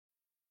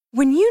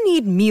When you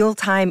need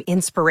mealtime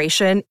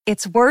inspiration,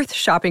 it's worth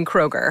shopping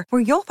Kroger,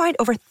 where you'll find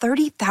over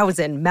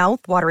 30,000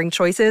 mouth-watering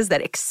choices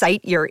that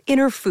excite your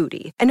inner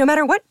foodie. And no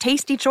matter what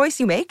tasty choice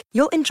you make,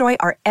 you'll enjoy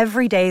our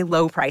everyday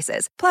low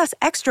prices, plus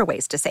extra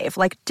ways to save,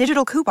 like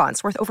digital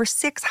coupons worth over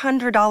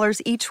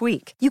 $600 each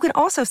week. You can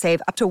also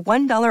save up to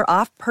 $1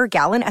 off per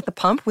gallon at the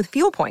pump with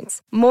fuel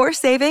points. More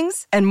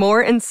savings and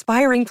more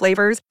inspiring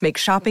flavors make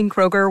shopping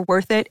Kroger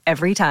worth it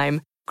every time.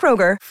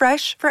 Kroger,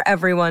 fresh for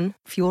everyone.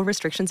 Fuel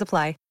restrictions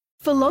apply.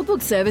 For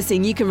logbook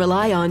servicing you can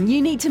rely on,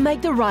 you need to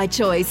make the right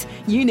choice.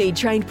 You need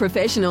trained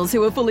professionals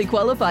who are fully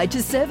qualified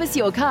to service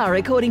your car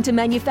according to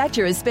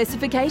manufacturer's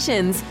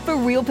specifications. For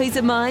real peace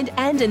of mind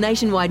and a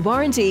nationwide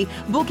warranty,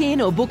 book in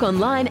or book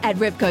online at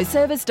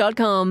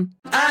repcoservice.com.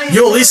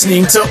 You're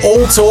listening to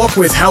All Talk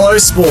with Hello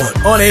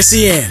Sport on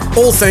SEN.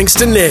 All thanks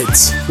to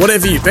Neds.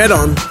 Whatever you bet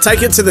on,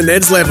 take it to the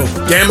Neds level.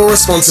 Gamble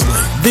responsibly.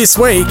 This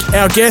week,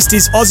 our guest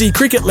is Aussie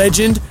cricket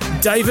legend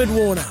David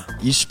Warner.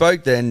 You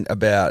spoke then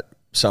about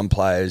some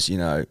players,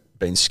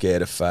 being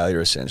scared of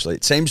failure, essentially.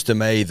 It seems to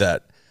me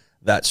that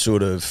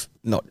sort of,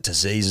 not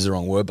disease is the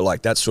wrong word, but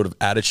like that sort of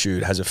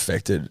attitude has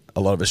affected a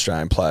lot of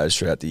Australian players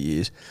throughout the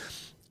years.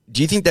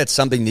 Do you think that's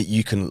something that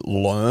you can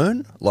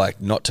learn,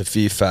 like not to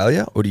fear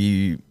failure, or do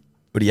you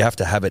have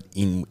to have it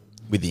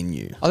within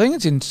you? I think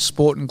it's in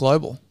sport and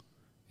global.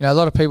 A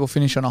lot of people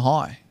finish on a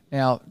high.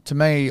 Now, to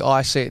me,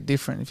 I see it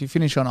different. If you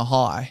finish on a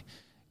high,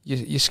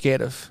 you're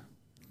scared of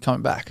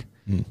coming back.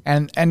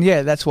 And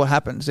yeah, that's what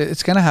happens.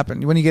 It's going to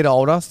happen when you get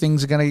older. You're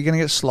going to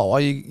get slower.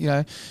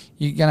 You're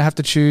going to have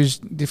to choose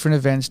different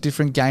events,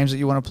 different games that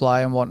you want to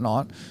play and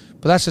whatnot.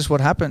 But that's just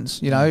what happens.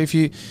 If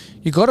you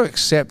got to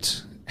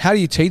accept. How do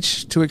you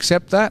teach to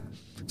accept that?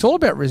 It's all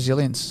about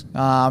resilience.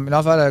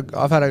 I've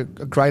had a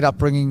great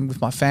upbringing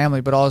with my family,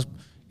 but I was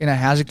in a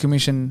housing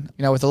commission.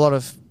 With a lot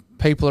of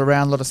people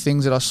around, a lot of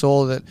things that I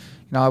saw that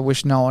I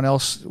wish no one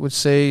else would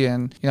see.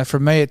 And for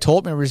me, it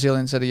taught me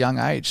resilience at a young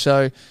age.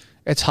 So.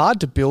 It's hard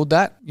to build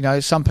that.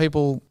 Some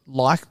people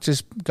like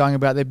just going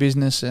about their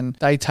business and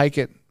they take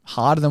it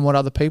harder than what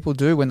other people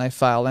do when they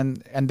fail,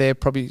 and they're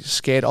probably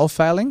scared of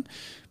failing.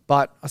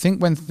 But I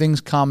think when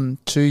things come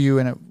to you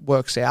and it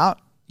works out,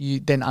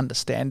 you then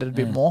understand it a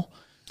bit more.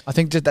 I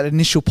think just that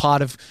initial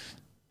part of,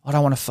 I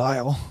don't want to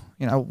fail,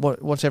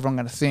 what's everyone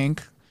going to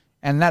think?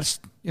 And that's,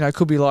 it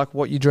could be like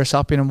what you dress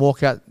up in and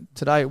walk out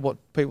today, what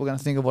people are going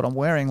to think of what I'm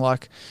wearing.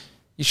 Like,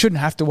 you shouldn't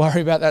have to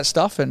worry about that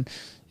stuff. And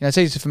it's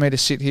easy for me to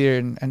sit here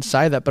and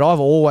say that, but I've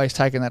always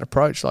taken that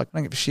approach. Like, I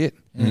don't give a shit.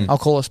 I'll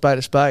call a spade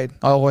a spade.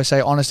 I always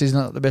say honesty is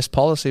not the best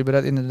policy, but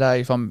at the end of the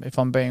day, if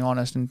I'm being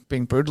honest and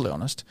being brutally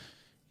honest,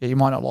 yeah, you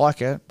might not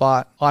like it,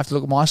 but I have to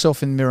look at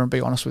myself in the mirror and be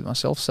honest with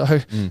myself. So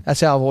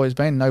that's how I've always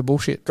been, no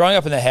bullshit. Growing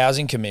up in the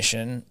housing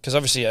commission, because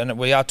obviously, and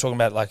we are talking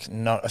about like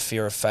not a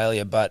fear of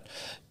failure, but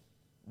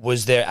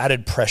was there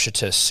added pressure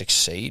to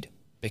succeed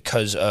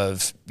because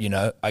of,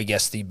 I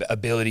guess the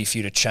ability for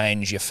you to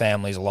change your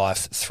family's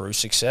life through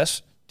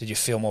success? Did you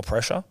feel more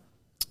pressure?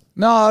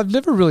 No, I've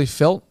never really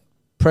felt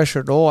pressure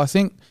at all. I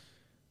think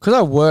because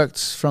I worked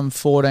from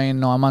 9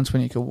 months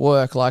when you could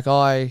work, like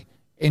I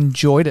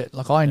enjoyed it.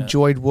 Like I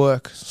enjoyed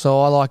work.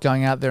 So I like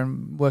going out there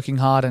and working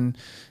hard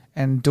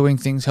and doing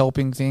things,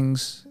 helping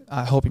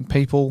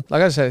people.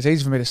 Like I said, it's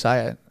easy for me to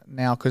say it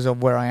now because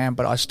of where I am,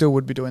 but I still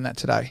would be doing that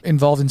today.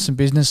 Involved in some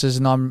businesses,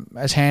 and I'm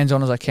as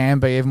hands-on as I can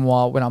be, even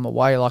when I'm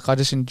away. Like I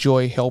just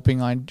enjoy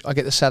helping. I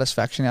get the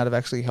satisfaction out of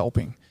actually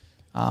helping.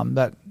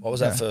 What was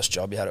that first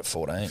job you had at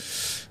 14?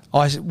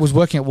 I was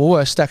working at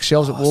Woolworths, stacked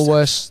shelves at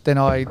Woolworths. Then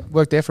I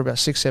worked there for about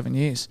 6-7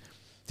 years.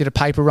 Did a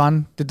paper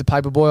run, did the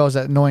paper boy. I was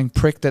that annoying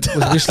prick that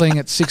was whistling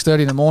at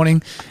 6:30 in the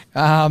morning.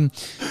 And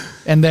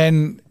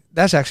then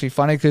that's actually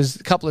funny because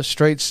a couple of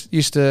streets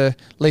used to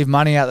leave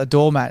money out the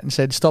doormat and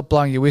said, "Stop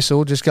blowing your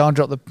whistle, just go and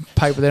drop the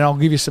paper, then I'll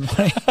give you some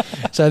money."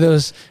 So it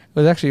was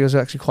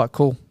actually quite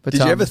cool. But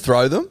did you ever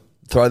throw them?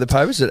 Throw the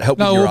papers? Did it help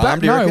with your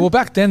arm? Well,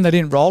 back then they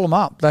didn't roll them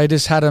up. They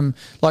just had them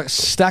like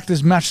stacked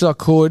as much as I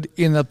could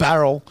in the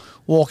barrel,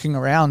 walking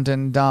around,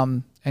 and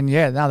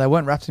they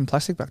weren't wrapped in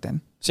plastic back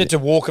then. So you had to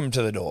walk them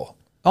to the door.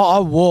 Oh, I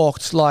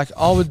walked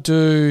I would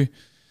do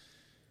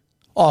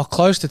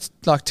close to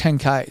like 10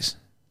 Ks.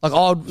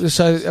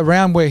 So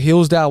around where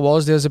Hillsdale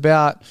was, there's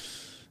about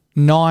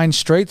 9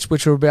 streets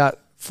which were about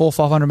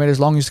 400-500 metres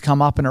long. Used to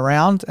come up and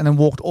around, and then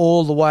walked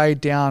all the way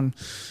down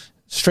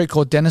a street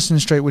called Denison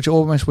Street, which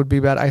almost would be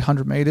about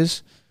 800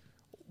 metres.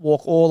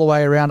 Walk all the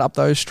way around up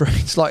those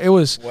streets. Like it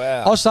was.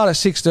 Wow. I started at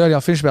 6:30. I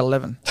finished about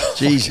 11.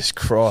 Jesus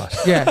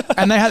Christ. Yeah,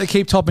 and they had to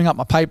keep topping up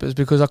my papers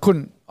because I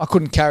couldn't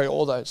carry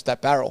all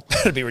that barrel.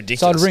 That'd be ridiculous.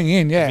 So I'd ring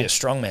in. Yeah, You'd be a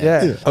strong man.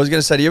 Yeah. I was going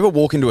to say, do you ever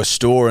walk into a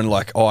store and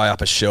like eye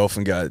up a shelf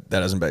and go,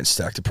 "That hasn't been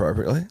stacked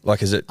appropriately"?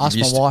 Like, is it? Ask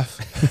my wife.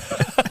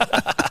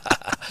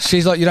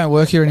 She's like, "You don't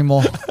work here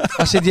anymore."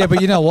 I said, "Yeah,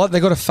 but you know what? They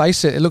got to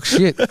face it. It looks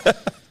shit."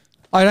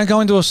 I don't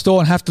go into a store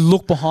and have to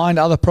look behind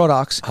other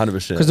products.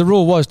 100%. Because the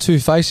rule was 2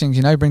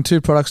 facings, bring 2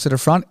 products to the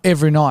front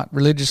every night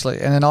religiously.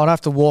 And then I'd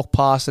have to walk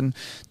past and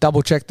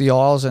double check the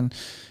aisles. And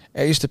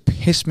It used to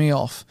piss me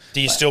off.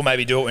 Do you still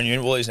maybe do it when you're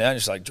in Woolies now?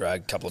 Just like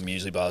drag a couple of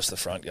muesli bars to the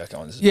front, go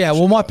on. Yeah,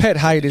 well, my pet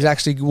hate is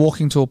actually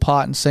walking to a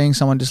part and seeing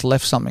someone just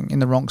left something in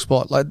the wrong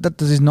spot. Like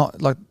that is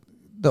not like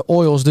the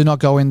oils do not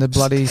go in the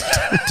bloody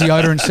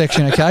deodorant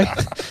section. Okay,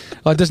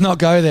 like does not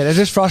go there. It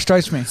just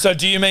frustrates me. So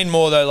do you mean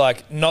more though,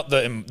 like not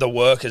the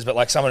workers, but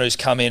like someone who's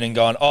come in and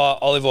gone, oh,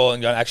 olive oil,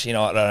 and gone, actually, you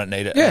know what, I don't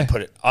need it. Yeah. And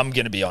put it. I'm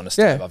going to be honest,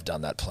 Yeah. Dave, I've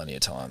done that plenty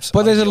of times.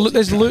 But I'm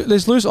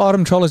there's loose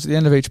item trolleys at the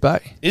end of each bay.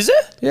 Is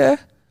it? Yeah.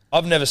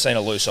 I've never seen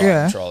a loose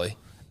Yeah. item trolley.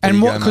 And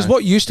There you go, because mate.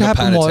 what used to Not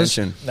happen paying was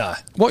attention. No.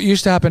 what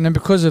used to happen, and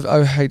because of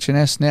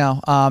OH&S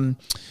now,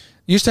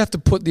 you used to have to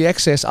put the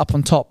excess up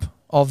on top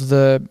of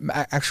the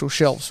actual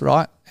shelves,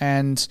 right?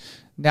 And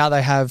now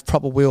they have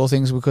proper wheel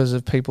things because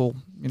of people,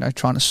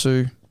 trying to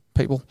sue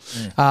people.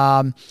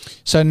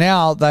 So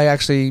now they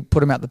actually put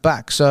them out the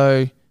back.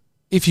 So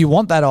if you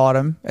want that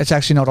item, it's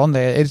actually not on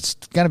there. It's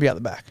going to be out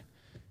the back.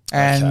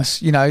 And,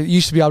 you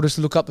used to be able to just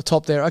look up the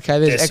top there. Okay,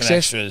 there's some excess,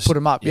 extras. put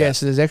them up. Yeah. Yeah,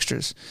 so there's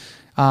extras.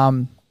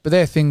 But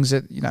they're things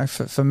that,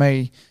 for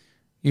me,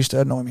 used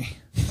to annoy me.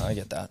 I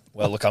get that.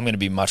 Well, look, I'm going to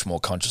be much more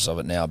conscious of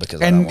it now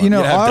because I And, don't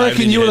want I David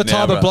reckon in you your were the head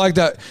type now, of bloke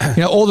that,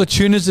 all the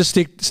tuners just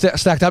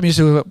stacked up and you used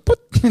to go,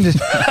 and just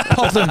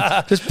pop them.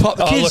 Just pop.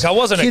 Oh, look, I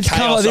wasn't a kids come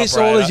chaos like this,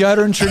 all the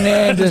operator. deodorants are in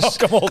there, and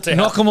just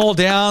Knock 'em all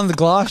down. the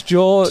glass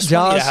jars. Just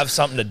want you to have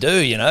something to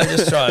do,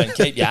 just try and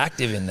keep you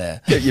active in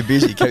there. Keep you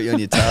busy, keep you on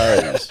your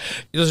toes.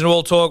 You listen to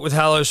All Talk with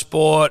Hello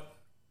Sport.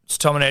 It's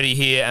Tom and Eddie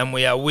here, and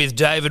we are with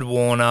David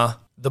Warner,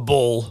 the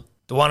Bull,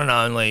 the one and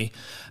only.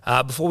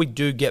 Before we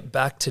do get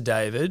back to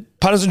David,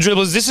 punters and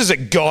dribblers, this is a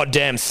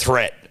goddamn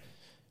threat.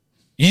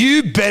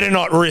 You better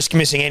not risk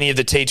missing any of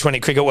the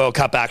T20 Cricket World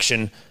Cup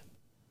action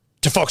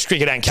to Fox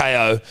Cricket and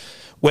KO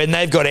when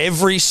they've got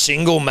every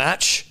single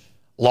match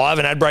live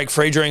and ad break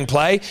free during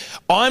play.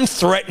 I'm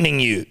threatening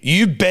you.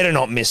 You better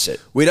not miss it.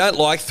 We don't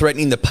like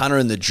threatening the punter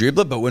and the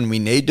dribbler, but when we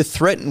need to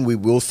threaten, we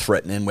will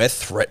threaten, and we're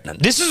threatening.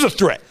 This is a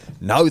threat.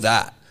 Know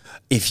that.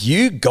 If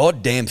you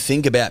goddamn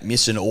think about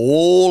missing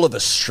all of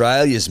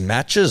Australia's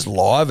matches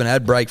live and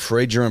ad break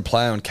free during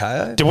play on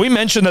KO, Did we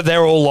mention that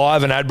they're all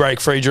live and ad break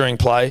free during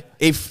play?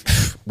 I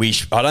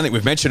don't think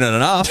we've mentioned it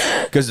enough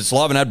because it's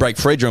live and ad break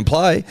free during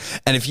play.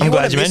 And if you I'm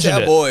want glad to you miss mentioned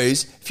our it.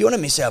 boys, if you want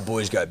to miss our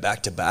boys go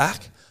back to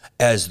back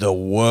as the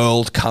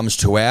world comes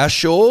to our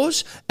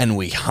shores and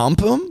we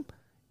hump them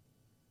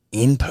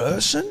in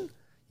person,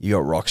 you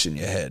got rocks in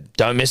your head.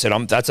 Don't miss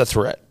it. That's a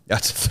threat.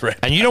 That's a threat.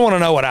 And you don't want to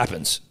know what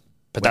happens,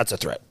 but that's a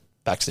threat.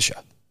 Back to the show.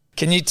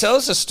 Can you tell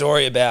us a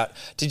story about,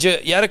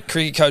 you had a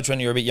cricket coach when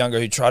you were a bit younger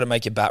who tried to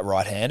make you bat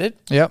right-handed?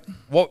 Yep.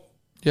 What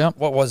Yep.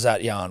 was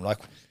that yarn? Like,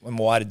 and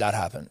why did that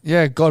happen?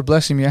 Yeah, God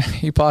bless him. Yeah,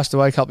 he passed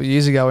away a couple of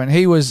years ago, and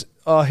he was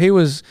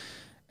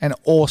an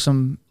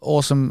awesome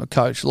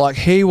coach. Like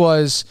he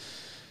was.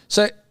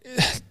 So,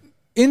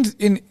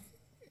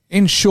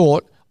 in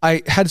short,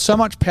 I had so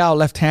much power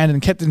left-handed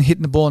and kept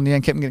hitting the ball in the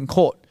end, kept getting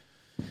caught.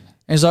 And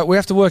he's like, we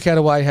have to work out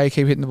a way how you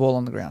keep hitting the ball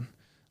on the ground.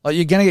 Like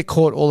you're going to get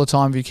caught all the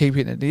time if you keep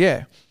hitting it in the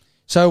air.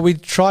 So we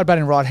tried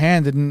batting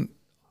right-handed, and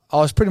I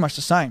was pretty much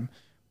the same,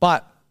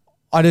 but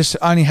I just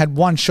only had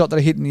one shot that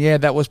I hit in the air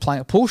that was playing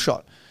a pull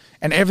shot.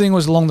 And everything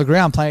was along the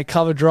ground, playing a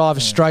cover drive,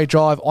 a straight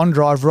drive, on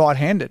drive,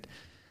 right-handed.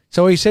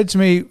 So he said to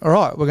me, all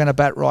right, we're going to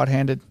bat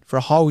right-handed for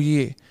a whole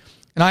year.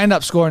 And I ended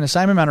up scoring the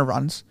same amount of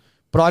runs,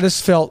 but I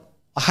just felt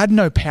I had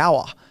no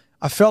power.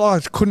 I felt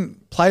like I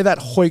couldn't play that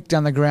hoik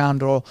down the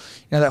ground or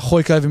that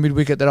hoik over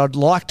mid-wicket that I'd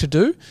like to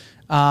do.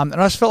 And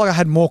I just felt like I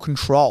had more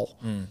control.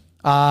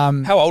 How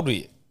old were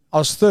you? I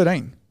was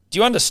 13. Do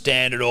you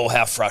understand at all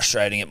how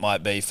frustrating it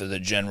might be for the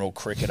general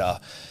cricketer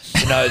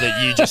to know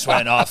that you just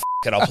went, f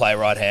it, I'll play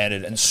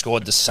right-handed and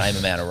scored the same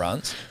amount of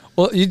runs?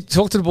 Well, you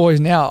talk to the boys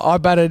now. I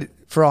batted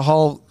for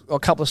a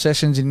couple of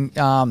sessions in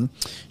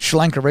Sri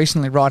Lanka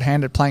recently,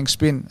 right-handed, playing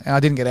spin, and I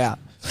didn't get out.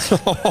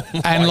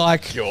 And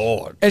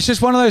God. It's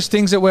just one of those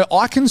things that where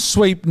I can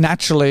sweep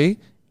naturally,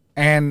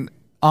 and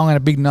I'm going to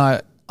big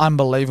note,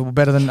 unbelievable,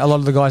 better than a lot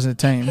of the guys in the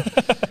team,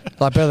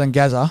 like better than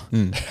Gazza,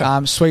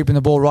 sweeping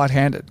the ball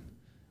right-handed.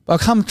 But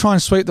I come try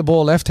and sweep the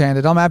ball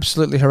left-handed, I'm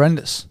absolutely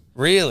horrendous.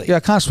 Really? Yeah, I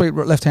can't sweep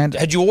left-handed.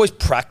 Had you always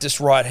practiced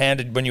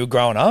right-handed when you were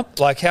growing up?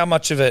 Like how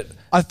much of it?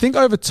 I think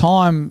over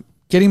time,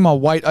 getting my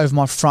weight over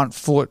my front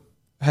foot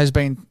has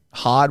been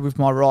hard with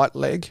my right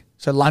leg.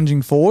 So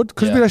lunging forward,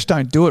 because we just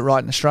don't do it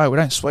right in Australia. We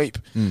don't sweep.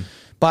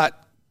 But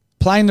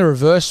playing the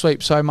reverse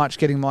sweep so much,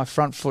 getting my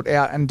front foot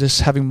out and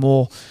just having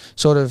more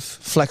sort of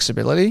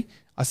flexibility,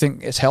 I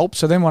think it's helped.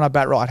 So then when I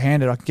bat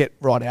right-handed, I can get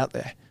right out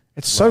there.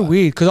 It's so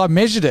weird because I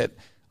measured it.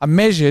 I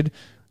measured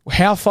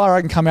how far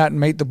I can come out and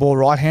meet the ball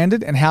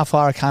right-handed and how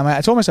far I come out.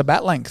 It's almost a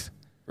bat length.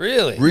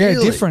 Really? Yeah,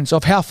 difference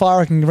of how far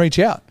I can reach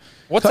out.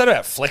 What's that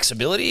about?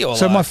 Flexibility or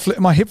So like?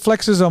 my hip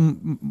flexors,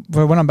 when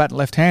I'm batting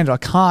left-handed, I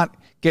can't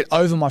get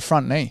over my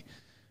front knee.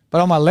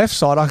 But on my left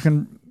side, I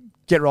can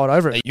get right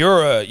over it.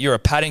 You're a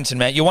Paddington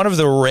man. You're one of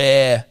the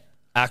rare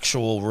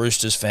actual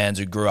Roosters fans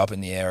who grew up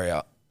in the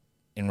area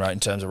in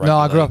terms of rugby No,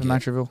 I grew league. up in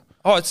Matraville.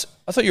 Oh, I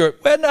thought you were.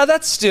 Well, no,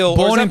 that's still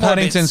Born in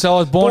Paddington, so I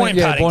was born in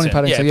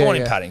Paddington. Yeah, born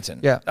in Paddington.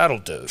 Yeah, that'll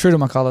do. True to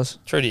my colours.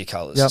 True to your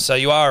colours. Yep. So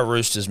you are a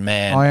Roosters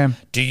man. I am.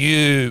 Do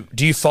you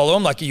follow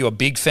them? Like, are you a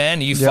big fan?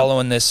 Are you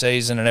following their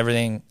season and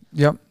everything?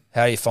 Yep.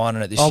 How are you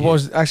finding it this year?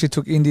 I actually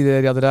took Indy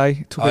there the other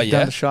day. Took it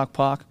down to Shark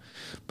Park,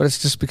 but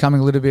it's just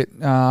becoming a little bit.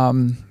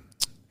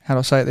 How do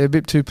I say it? They're a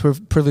bit too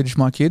privileged,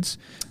 my kids.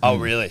 Oh,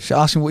 really? She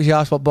asked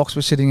what box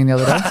we're sitting in the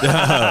other day.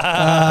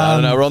 I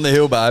don't know. We're on the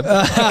hill, babe.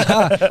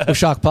 Well,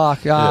 Shark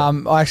Park.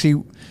 I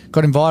actually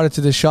got invited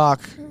to the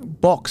Shark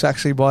box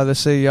actually by the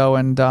CEO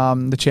and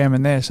the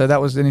chairman there. So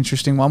that was an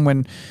interesting one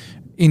when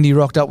Indy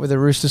rocked up with a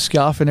Rooster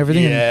scarf and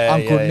everything. Yeah,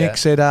 and Uncle Nick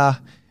said,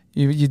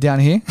 you're down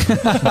here.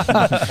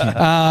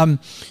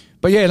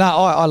 But yeah, no,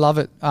 I love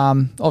it.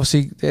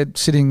 Obviously, they're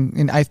sitting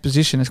in 8th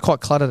position. It's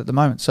quite cluttered at the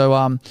moment.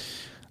 So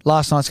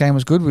last night's game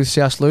was good with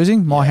South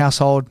losing. My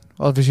household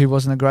obviously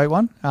wasn't a great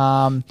one.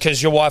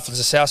 Because your wife was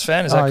a South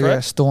fan, is that correct? Yeah,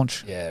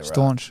 staunch. Yeah, right.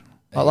 Staunch.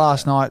 Like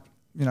last night,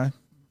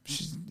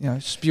 she's,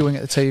 spewing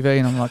at the TV,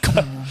 and I'm like,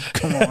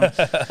 come on,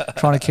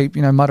 trying to keep,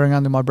 muttering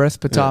under my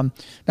breath. But no,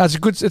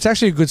 it's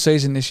actually a good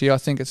season this year. I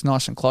think it's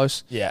nice and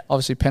close. Yeah.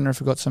 Obviously, Penrith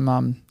have got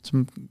some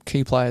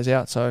key players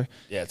out, so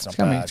yeah, it's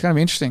going to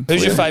be interesting.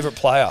 Who's your favourite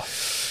player?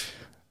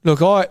 Look,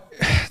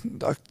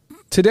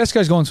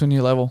 Tedesco's gone to a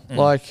new level.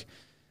 Like,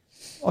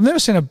 I've never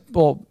seen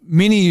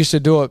Mini used to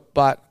do it,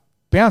 but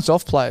bounce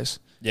off players.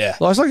 Yeah.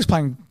 Like, it's like he's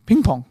playing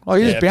ping pong.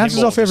 Like, he just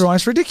bounces off everyone.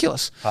 It's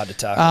ridiculous. Hard to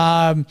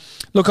tackle.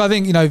 Look, I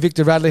think,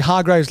 Victor Radley,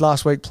 Hargraves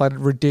last week played a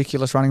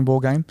ridiculous running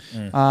ball game.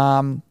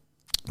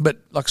 But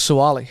like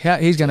Suwali,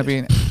 he's going to be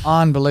an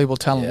unbelievable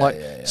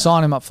talent.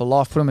 Sign him up for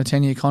life, put him a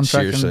 10-year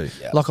contract and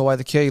lock away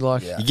the key.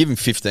 Like, you give him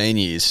 15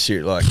 years,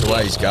 like the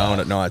way he's going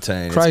at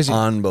 19, crazy. It's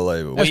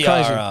unbelievable. That's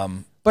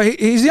crazy. But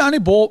he's the only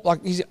ball,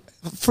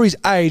 for his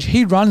age,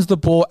 he runs the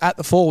ball at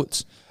the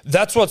forwards.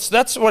 That's what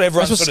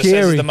everyone sort of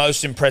scary. says is the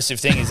most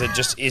impressive thing, is it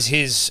just is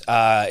his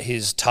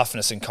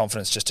toughness and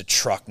confidence just a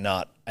truck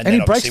nut. And then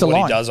he breaks the what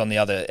line. He does on the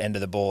other end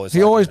of the ball.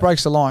 He always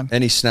breaks the line.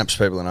 And he snaps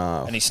people in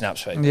half.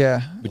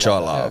 Yeah. Which I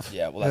love.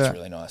 Yeah, well, that's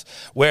really nice.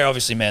 We're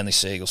obviously Manly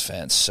Seagulls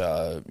fans,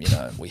 so,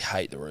 we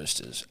hate the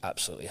Roosters.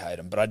 Absolutely hate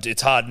them. But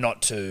it's hard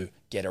not to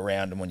get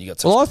around them when you got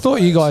such I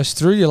thought you guys,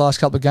 through your last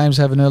couple of games,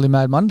 have an early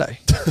Mad Monday.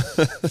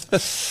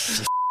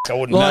 I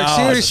wouldn't.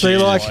 Seriously,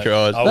 that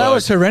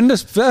was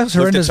horrendous. That was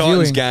horrendous the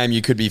Titans viewing. Game,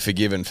 you could be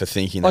forgiven for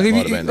thinking that might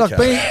have been the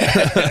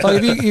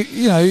case.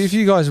 If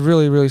you guys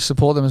really, really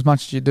support them as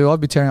much as you do, I'd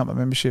be tearing up my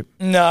membership.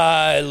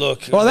 No,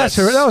 look. Well, that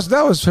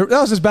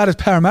was as bad as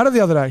Parramatta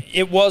the other day.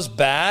 It was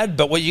bad,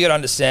 but what you got to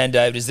understand,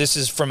 David, is this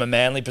is from a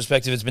Manly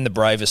perspective. It's been the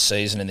bravest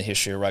season in the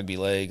history of rugby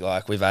league.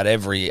 Like, we've had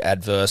every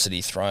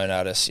adversity thrown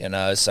at us,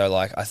 So,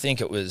 I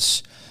think it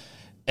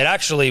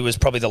actually was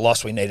probably the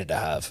loss we needed to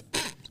have.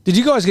 Did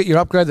you guys get your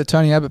upgrade that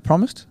Tony Abbott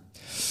promised?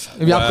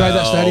 Have you upgraded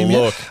that stadium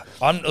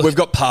yet? We've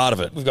got part of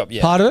it.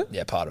 Part of it?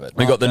 Yeah, part of it.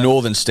 We've got the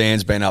northern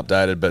stands been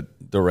updated, but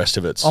the rest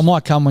of it's... I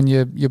might come when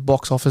your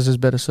box offers us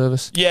better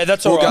service. Yeah,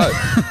 that's all right.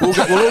 We'll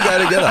all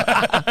go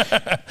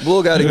together. We'll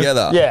all go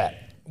together. Yeah.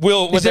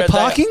 Is there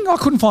parking? I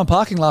couldn't find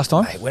parking last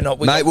time.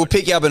 Mate, we'll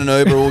pick you up in an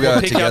Uber. We'll go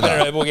together. Pick you up in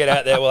an Uber. We'll get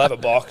out there. We'll have a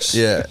box.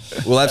 Yeah.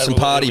 We'll have some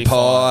party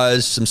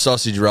pies, some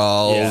sausage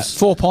rolls. Yeah.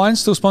 4 Pines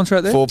still sponsor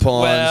out there? 4 Pines.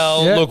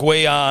 Well, look,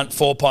 we aren't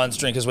 4 Pines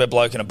drinkers. We're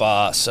bloke in a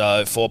bar,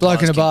 so 4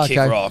 Pines can kick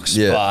rocks.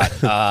 Yeah.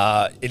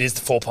 But it is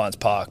the 4 Pines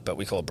Park, but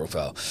we call it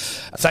Brookvale.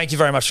 Thank you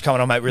very much for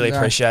coming on, mate. Really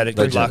appreciate it.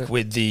 Good luck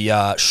with the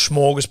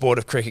smorgasbord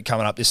of cricket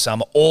coming up this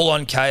summer. All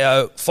on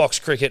KO, Fox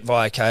Cricket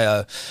via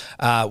KO.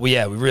 We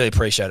really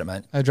appreciate it,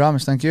 mate. Hey,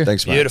 dramas, thank you.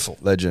 Thanks, mate. Beautiful.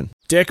 Legend.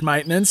 Deck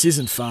maintenance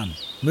isn't fun.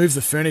 Move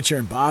the furniture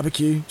and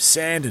barbecue,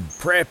 sand and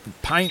prep,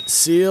 paint,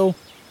 seal,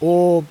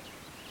 or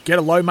get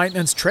a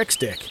low-maintenance Trex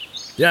deck.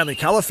 The only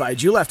colour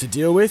fade you'll have to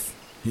deal with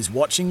is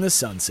watching the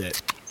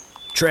sunset.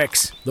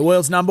 Trex, the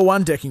world's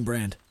 #1 decking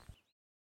brand.